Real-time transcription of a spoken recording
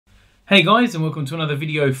Hey guys, and welcome to another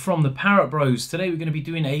video from the Parrott Bros. Today we're going to be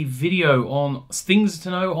doing a video on things to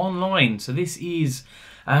know online. So this is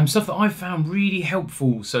stuff that I've found really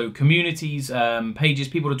helpful. So communities, pages,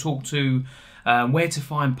 people to talk to, where to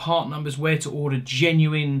find part numbers, where to order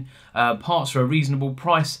genuine parts for a reasonable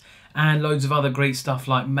price, and loads of other great stuff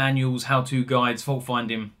like manuals, how-to guides, fault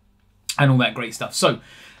finding, and all that great stuff. So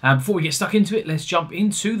before we get stuck into it, let's jump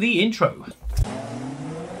into the intro.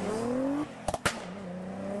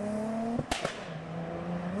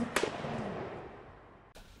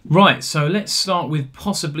 Right, so let's start with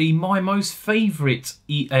possibly my most favourite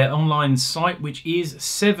online site, which is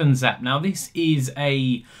 7zap. Now this is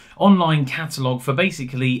a online catalogue for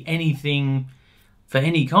basically anything, for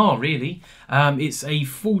any car really. It's a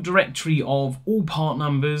full directory of all part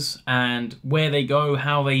numbers and where they go,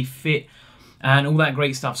 how they fit, and all that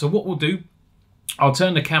great stuff. So what we'll do, I'll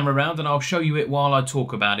turn the camera around and I'll show you it while I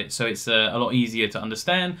talk about it, so it's a lot easier to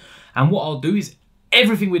understand. And what I'll do is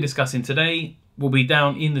everything we're discussing today will be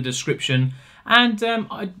down in the description, and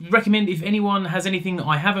I recommend if anyone has anything that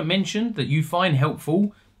I haven't mentioned that you find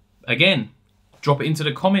helpful, again, drop it into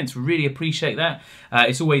the comments. Really appreciate that.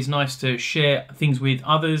 It's always nice to share things with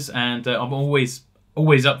others, and I'm always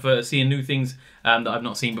up for seeing new things that I've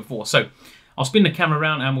not seen before. So I'll spin the camera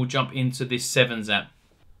around and we'll jump into this 7zap.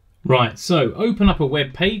 Right, so open up a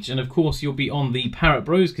web page, and of course you'll be on the Parrott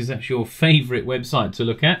Bros because that's your favourite website to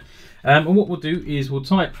look at. And what we'll do is we'll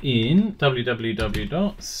type in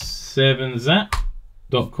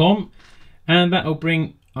www.7zap.com, and that'll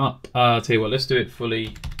bring up, I'll tell you what, let's do it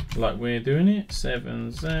fully like we're doing it,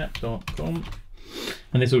 7zap.com,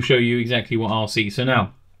 and this will show you exactly what I'll see. So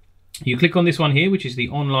now, you click on this one here, which is the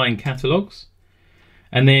online catalogues,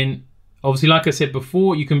 and then obviously, like I said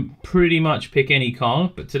before, you can pretty much pick any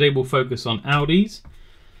car, but today we'll focus on Audis.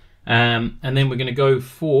 And then we're going to go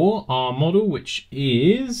for our model, which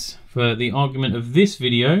is, for the argument of this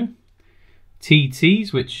video,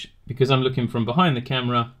 TTs, which, because I'm looking from behind the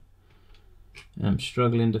camera, I'm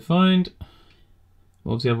struggling to find.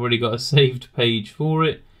 Obviously, I've already got a saved page for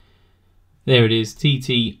it. There it is,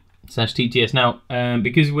 TT/TTS. Now,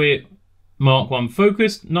 because we're Mk1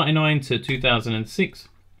 focused, 99 to 2006.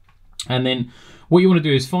 And then what you want to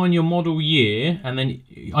do is find your model year, and then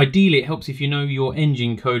ideally it helps if you know your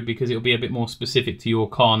engine code because it'll be a bit more specific to your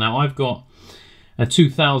car. Now I've got a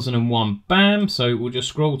 2001 BAM, so we'll just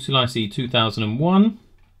scroll till I see 2001,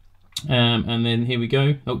 and then here we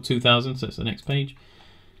go. Oh, 2000, so that's the next page.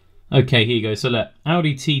 Okay, here you go. So look,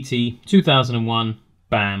 Audi TT 2001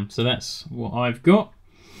 BAM. So that's what I've got.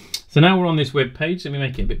 So now we're on this web page. Let me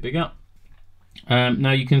make it a bit bigger.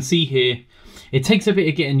 Now you can see here, it takes a bit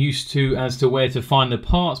of getting used to as to where to find the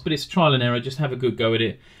parts, but it's trial and error. Just have a good go at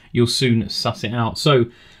it. You'll soon suss it out. So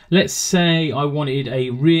let's say I wanted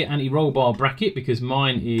a rear anti-roll bar bracket because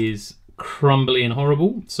mine is crumbly and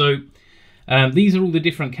horrible. So these are all the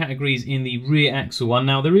different categories in the rear axle one.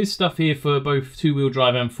 Now there is stuff here for both two-wheel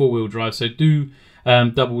drive and four-wheel drive, so do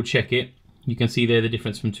double check it. You can see there the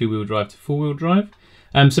difference from two-wheel drive to four-wheel drive.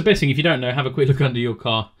 So best thing, if you don't know, have a quick look under your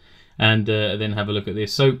car and then have a look at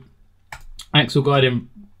this. So axle guide and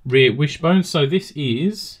rear wishbone. So this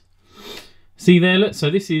is, see there, look, so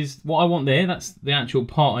this is what I want there. That's the actual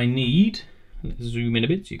part I need. Let's zoom in a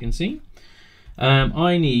bit so you can see.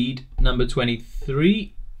 I need number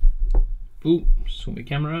 23. Ooh, sort my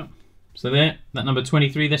camera out. So there, that number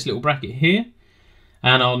 23, this little bracket here.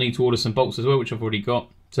 And I'll need to order some bolts as well, which I've already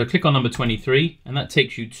got. So click on number 23, and that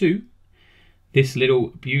takes you to this little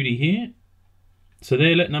beauty here. So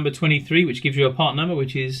there, look, number 23, which gives you a part number,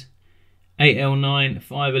 which is 8L9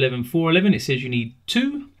 511 411. It says you need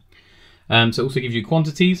 2. So it also gives you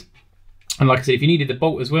quantities. And like I said, if you needed the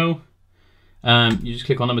bolt as well, you just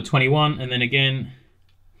click on number 21, and then again,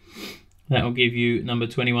 that will give you number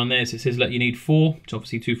 21 there. So it says that you need 4, which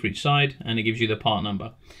obviously 2 for each side, and it gives you the part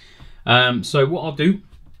number. So what I'll do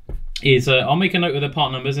is I'll make a note of the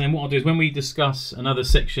part numbers, and then what I'll do is when we discuss another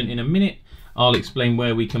section in a minute, I'll explain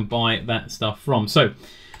where we can buy that stuff from. So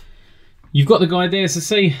you've got the guide there. So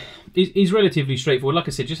say it's relatively straightforward. Like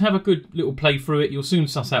I said, just have a good little play through it. You'll soon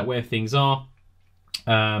suss out where things are.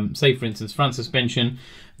 Say for instance, front suspension.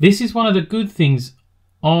 This is one of the good things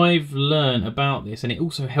I've learned about this, and it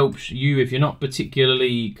also helps you if you're not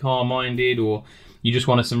particularly car-minded or you just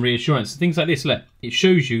wanted some reassurance. Things like this, look, it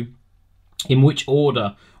shows you in which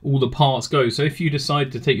order all the parts go. So if you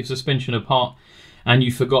decide to take your suspension apart and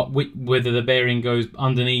you forgot whether the bearing goes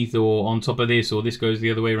underneath or on top of this, or this goes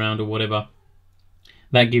the other way around or whatever,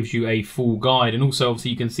 that gives you a full guide. And also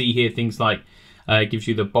obviously you can see here things like it gives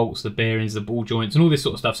you the bolts, the bearings, the ball joints, and all this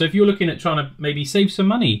sort of stuff. So if you're looking at trying to maybe save some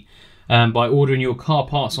money by ordering your car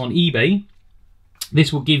parts on eBay,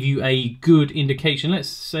 this will give you a good indication. Let's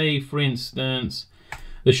say, for instance,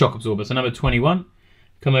 the shock absorber. So number 21.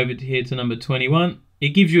 Come over to here to number 21. It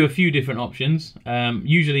gives you a few different options.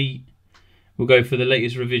 Usually we'll go for the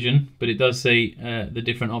latest revision, but it does say the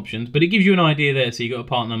different options. But it gives you an idea there, so you got a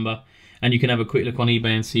part number, and you can have a quick look on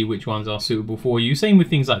eBay and see which ones are suitable for you. Same with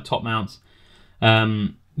things like top mounts.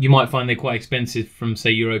 You might find they're quite expensive from,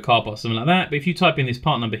 say, Euro car parts, something like that. But if you type in this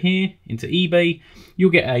part number here into eBay, you'll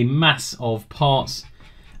get a mass of parts,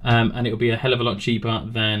 and it'll be a hell of a lot cheaper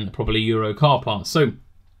than probably Euro car parts. So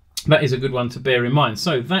that is a good one to bear in mind.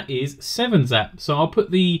 So that is 7-Zap. So I'll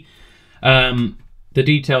put the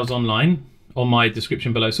details online on my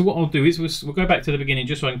description below. So what I'll do is we'll go back to the beginning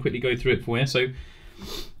just so I can quickly go through it for you. So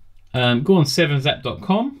go on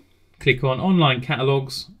 7zap.com, click on online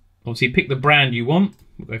catalogues. Obviously pick the brand you want.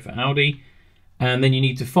 We'll go for Audi, and then you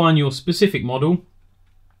need to find your specific model,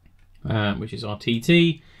 which is our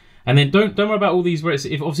TT. And then don't worry about all these.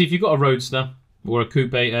 Obviously if you've got a Roadster or a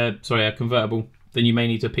coupe, a convertible, then you may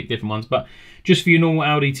need to pick different ones. But just for your normal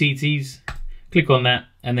Audi TTs, click on that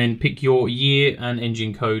and then pick your year and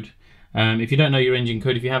engine code. If you don't know your engine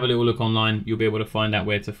code, if you have a little look online, you'll be able to find out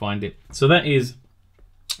where to find it. So that is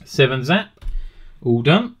 7-Zap, all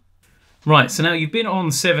done. Right, so now you've been on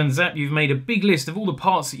 7-Zap, you've made a big list of all the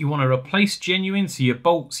parts that you want to replace genuine, so your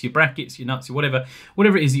bolts, your brackets, your nuts, your whatever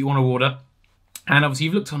it is that you want to order. And obviously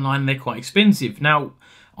you've looked online and they're quite expensive. Now,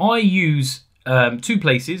 I use two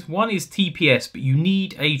places. One is TPS, but you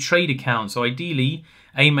need a trade account, so ideally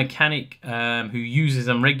a mechanic who uses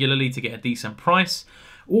them regularly to get a decent price.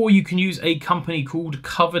 Or you can use a company called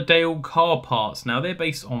Coverdale Car Parts. Now, they're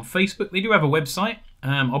based on Facebook. They do have a website.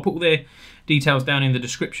 I'll put all their details down in the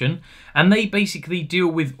description. And they basically deal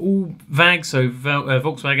with all VAG, so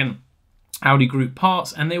Volkswagen, Audi Group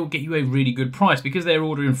parts, and they will get you a really good price because they're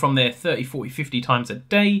ordering from there 30, 40, 50 times a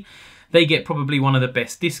day. They get probably one of the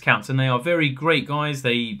best discounts, and they are very great guys.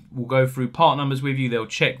 They will go through part numbers with you. They'll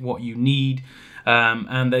check what you need,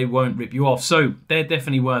 and they won't rip you off. So they're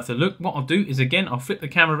definitely worth a look. What I'll do is, again, I'll flip the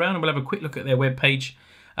camera around and we'll have a quick look at their webpage,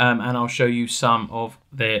 and I'll show you some of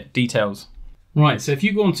their details. Right, so if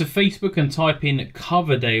you go onto Facebook and type in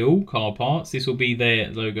Coverdale Car Parts, this will be their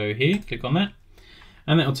logo here. Click on that,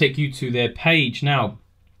 and that'll take you to their page. Now,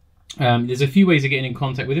 there's a few ways of getting in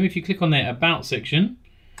contact with them. If you click on their About section,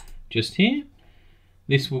 just here,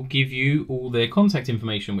 this will give you all their contact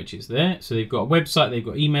information, which is there. So they've got a website, they've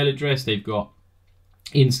got email address, they've got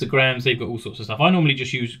Instagrams, they've got all sorts of stuff. I normally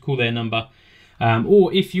just call their number.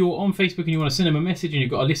 Or if you're on Facebook and you want to send them a message and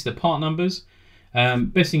you've got a list of part numbers,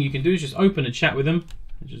 best thing you can do is just open a chat with them.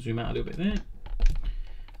 I'll just zoom out a little bit there.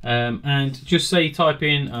 And just say, type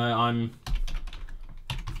in, I'm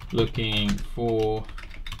looking for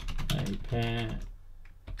a pair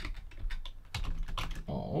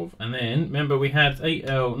of, and then remember we had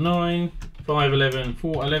 8L9, 511,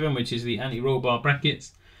 411, which is the anti-roll bar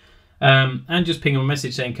brackets, and just ping them a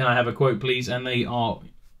message saying, can I have a quote please? And they're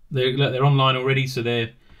online already, so they're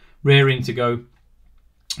raring to go,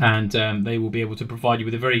 and they will be able to provide you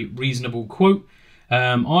with a very reasonable quote.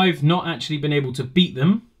 I've not actually been able to beat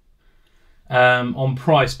them on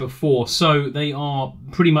price before, so they are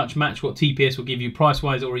pretty much match what TPS will give you price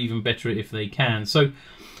wise, or even better if they can. So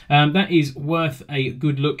that is worth a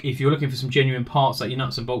good look if you're looking for some genuine parts like your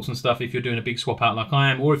nuts and bolts and stuff, if you're doing a big swap out like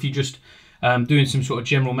I am, or if you're just doing some sort of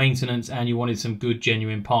general maintenance and you wanted some good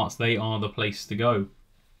genuine parts, they are the place to go.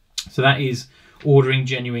 So that is ordering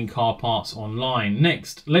genuine car parts online.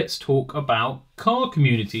 Next, let's talk about car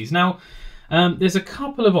communities. Now, there's a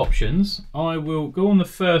couple of options. I will go on the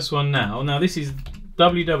first one now. Now, this is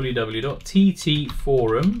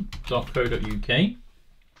www.ttforum.co.uk.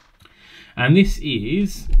 And this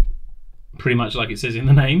is, pretty much like it says in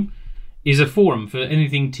the name, is a forum for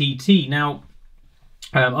anything TT. Now,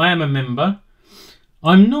 I am a member.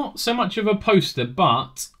 I'm not so much of a poster,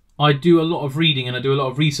 but I do a lot of reading and I do a lot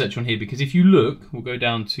of research on here, because if you look, we'll go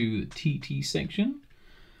down to the TT section,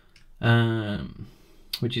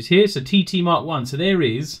 which is here. So TT Mark 1. So there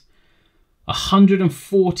is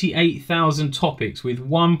 148,000 topics with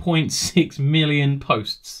 1.6 million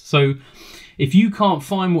posts. So if you can't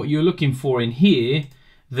find what you're looking for in here,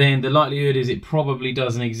 then the likelihood is it probably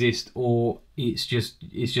doesn't exist, or it's just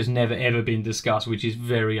never ever been discussed, which is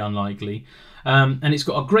very unlikely. And it's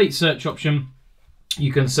got a great search option.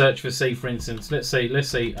 You can search for, say, for instance, let's say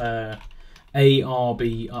ARB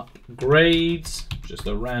upgrades, just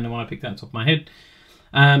a random one, I picked that top of my head.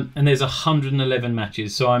 And there's 111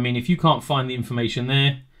 matches. So I mean, if you can't find the information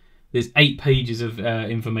there, there's 8 pages of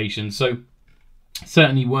information. So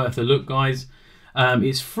certainly worth a look, guys.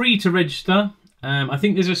 It's free to register, I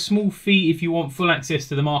think there's a small fee if you want full access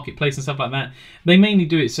to the marketplace and stuff like that. They mainly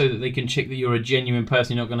do it so that they can check that you're a genuine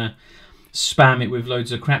person. You're not going to spam it with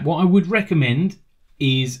loads of crap. What I would recommend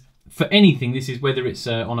is, for anything, this is whether it's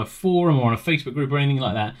on a forum or on a Facebook group or anything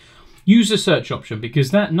like that, use the search option, because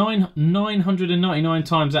that 999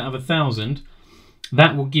 times out of 1,000,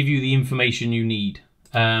 that will give you the information you need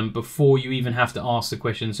before you even have to ask the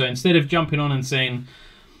question. So instead of jumping on and saying,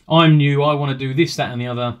 I'm new, I want to do this, that and the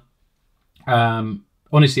other,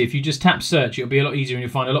 honestly, if you just tap search, it'll be a lot easier and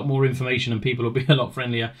you'll find a lot more information, and people will be a lot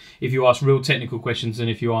friendlier if you ask real technical questions than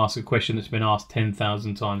if you ask a question that's been asked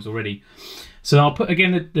 10,000 times already. So I'll put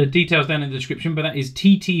again the details down in the description, but that is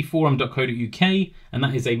ttforum.co.uk, and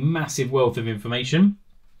that is a massive wealth of information.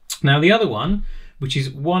 Now the other one, which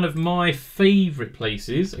is one of my favourite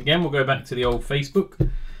places, again we'll go back to the old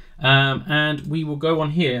Facebook, and we will go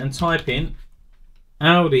on here and type in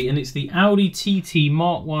Audi, and it's the Audi TT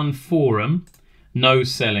Mk1 forum, no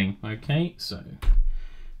selling. Okay, so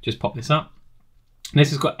just pop this up. And this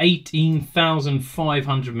has got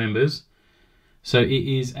 18,500 members, so it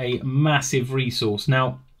is a massive resource.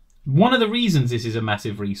 Now, one of the reasons this is a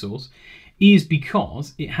massive resource is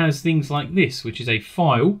because it has things like this, which is a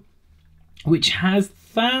file which has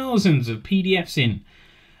thousands of PDFs in,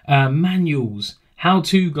 manuals,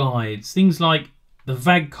 how-to guides, things like the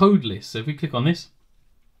VAG code list. So if we click on this,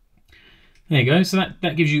 there you go. So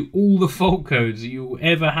that gives you all the fault codes that you'll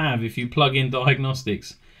ever have if you plug in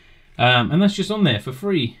diagnostics. And that's just on there for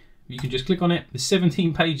free. You can just click on it. There's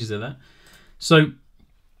 17 pages of that. So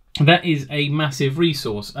that is a massive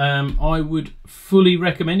resource. I would fully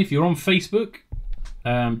recommend, if you're on Facebook,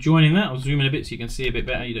 joining that. I'll zoom in a bit so you can see a bit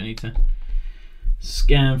better. You don't need to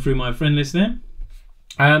scan through my friend list there.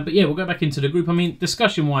 But yeah, we'll go back into the group. I mean,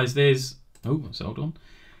 discussion-wise, there's... Oh, so hold on.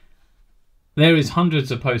 There is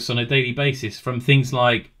hundreds of posts on a daily basis, from things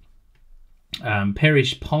like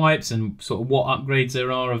perished pipes and sort of what upgrades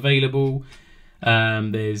there are available.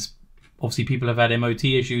 There's obviously people have had MOT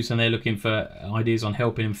issues and they're looking for ideas on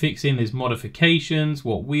helping and fixing. There's modifications,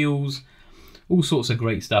 what wheels, all sorts of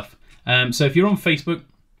great stuff. So if you're on Facebook,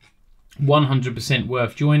 100%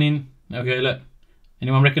 worth joining. Okay, look,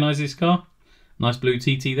 anyone recognise this car? Nice blue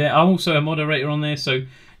TT there. I'm also a moderator on there, so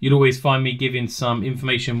you'll always find me giving some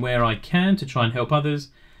information where I can to try and help others.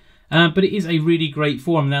 But it is a really great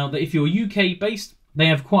forum. Now, that if you're UK based, they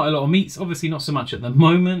have quite a lot of meets. Obviously not so much at the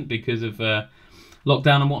moment because of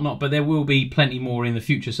lockdown and whatnot, but there will be plenty more in the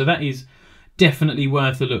future. So that is definitely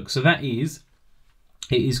worth a look. So that is,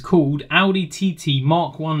 it is called Audi TT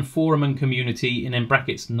Mk1 Forum and Community, and in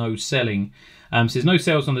brackets, no selling. So there's no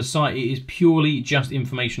sales on the site. It is purely just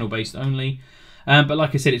informational based only. But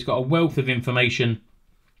like I said, it's got a wealth of information.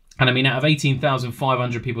 And I mean, out of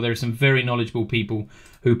 18,500 people, there are some very knowledgeable people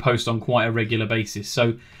who post on quite a regular basis.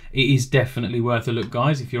 So it is definitely worth a look,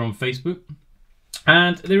 guys, if you're on Facebook.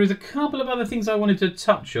 And there is a couple of other things I wanted to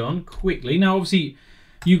touch on quickly. Now, obviously,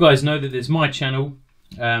 you guys know that there's my channel,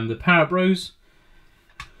 the Parrott Bros,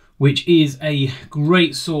 which is a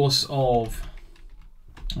great source of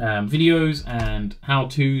videos and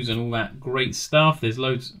how-tos and all that great stuff. There's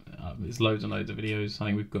loads and loads of videos. I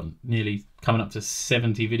think we've got nearly coming up to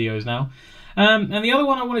 70 videos now. And the other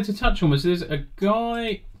one I wanted to touch on was there's a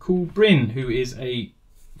guy called Bryn who is a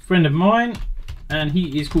friend of mine, and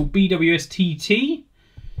he is called BWSTT.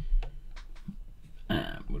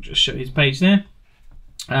 We'll just show his page there.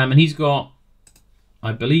 And he's got,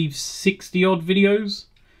 I believe, 60 odd videos.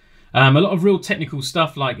 A lot of real technical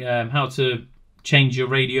stuff like how to change your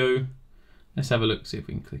radio. Let's have a look, see if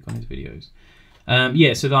we can click on his videos.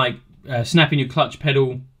 Yeah, so like snapping your clutch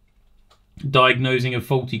pedal, diagnosing a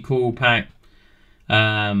faulty coil pack,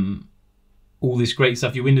 all this great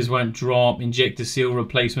stuff. Your windows won't drop, injector seal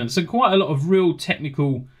replacement. So quite a lot of real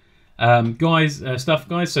technical stuff,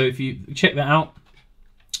 guys. So if you check that out,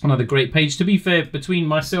 another great page. To be fair, between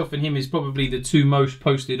myself and him is probably the two most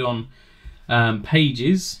posted on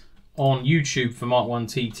pages on YouTube for Mk1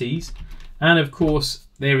 TTs. And of course,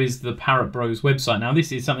 there is the Parrott Bros website. Now,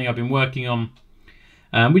 this is something I've been working on,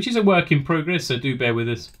 which is a work in progress, so do bear with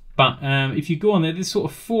us. But if you go on there, there's sort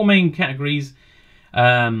of four main categories,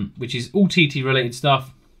 which is all TT related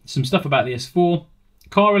stuff, some stuff about the S4,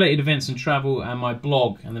 car related events and travel, and my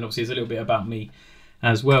blog. And then obviously there's a little bit about me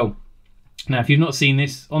as well. Now, if you've not seen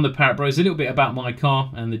this on the Parrott Bros, a little bit about my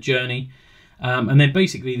car and the journey. And then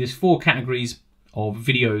basically there's four categories of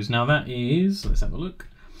videos. Now that is, let's have a look.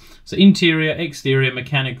 So interior, exterior,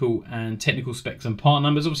 mechanical, and technical specs and part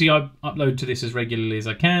numbers. Obviously, I upload to this as regularly as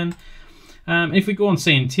I can. If we go on,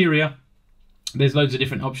 say, interior, there's loads of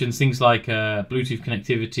different options. Things like Bluetooth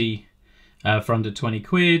connectivity for under 20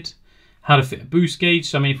 quid. how to fit a boost gauge.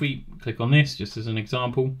 So I mean, if we click on this, just as an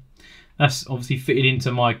example, that's obviously fitted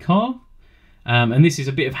into my car. And this is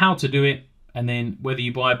a bit of how to do it. And then whether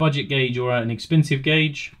you buy a budget gauge or an expensive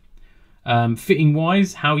gauge, fitting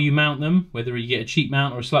wise, how you mount them, whether you get a cheap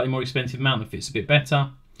mount or a slightly more expensive mount that fits a bit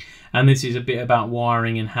better. And this is a bit about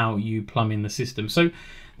wiring and how you plumb in the system. So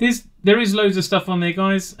there is loads of stuff on there,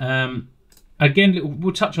 guys. Again,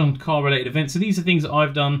 we'll touch on car related events. So these are things that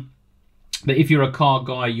I've done that if you're a car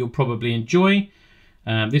guy, you'll probably enjoy.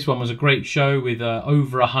 This one was a great show with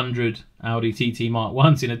over 100 Audi TT Mark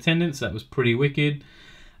 1s in attendance. That was pretty wicked.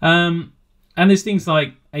 And there's things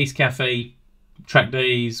like Ace Cafe, track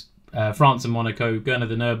days, France and Monaco, going to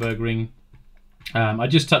the Nürburgring. I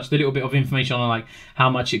just touched a little bit of information on like how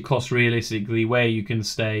much it costs realistically, where you can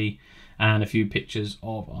stay, and a few pictures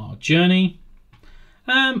of our journey.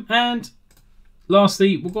 And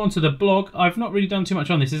lastly, we'll go on to the blog. I've not really done too much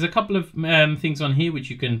on this. There's a couple of things on here which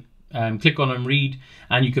you can click on and read,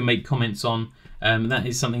 and you can make comments on. That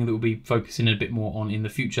is something that we'll be focusing a bit more on in the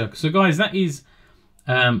future. So guys, that is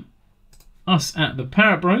us at the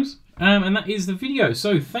Parrott Bros, and that is the video.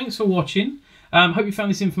 So thanks for watching. Hope you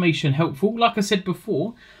found this information helpful. Like I said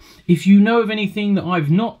before, if you know of anything that I've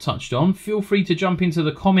not touched on, feel free to jump into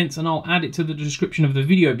the comments and I'll add it to the description of the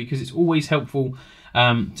video, because it's always helpful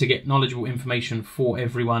to get knowledgeable information for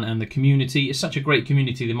everyone and the community. It's such a great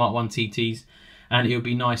community, the Mark 1 TTs, and it would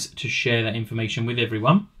be nice to share that information with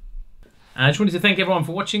everyone. I just wanted to thank everyone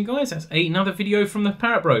for watching, guys. That's another video from the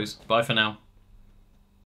Parrott Bros. Bye for now.